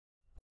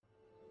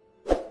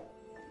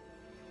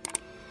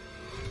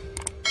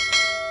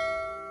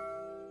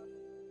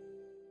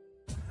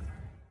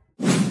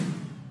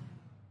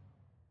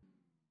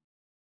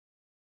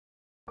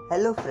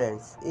Hello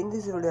friends, in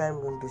this video I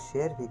am going to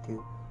share with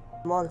you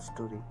a small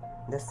story,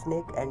 The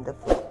Snake and the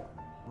Frog.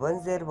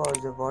 Once there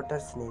was a water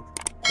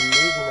snake who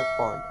lived in a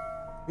pond,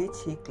 which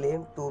he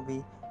claimed to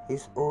be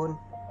his own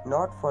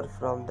not far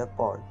from the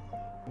pond.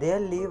 There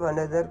lived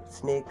another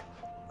snake,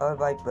 a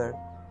viper,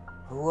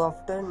 who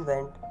often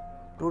went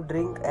to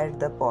drink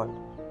at the pond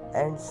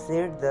and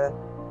said the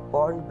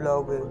pond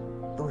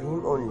belonged to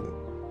him only.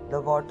 The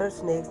water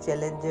snake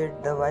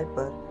challenged the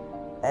viper,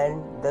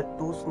 and the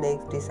two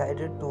snakes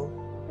decided to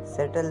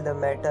settle the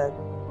matter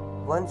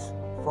once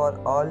for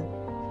all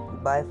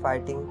by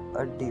fighting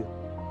a duel.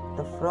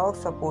 The frog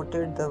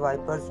supported the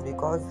vipers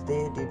because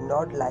they did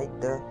not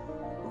like the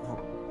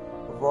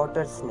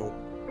water snake.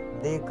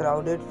 They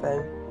crowded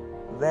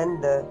when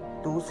the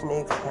two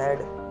snakes had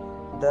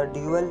the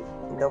duel.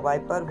 The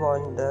viper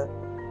won the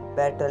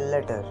battle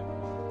later.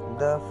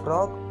 The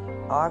frog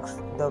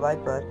asked the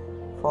viper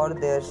for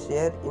their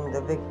share in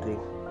the victory.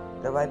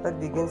 The viper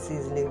began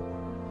sizzling,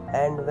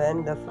 and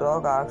when the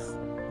frog asked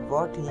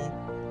what he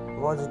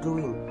was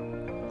doing,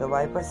 the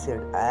viper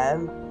said, "I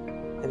am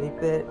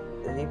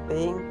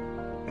repaying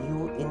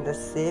you in the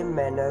same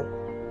manner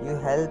you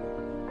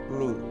helped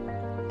me.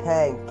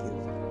 Thank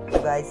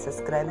you." Guys,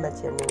 subscribe my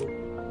channel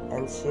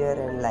and share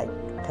and like.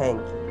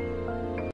 Thank you.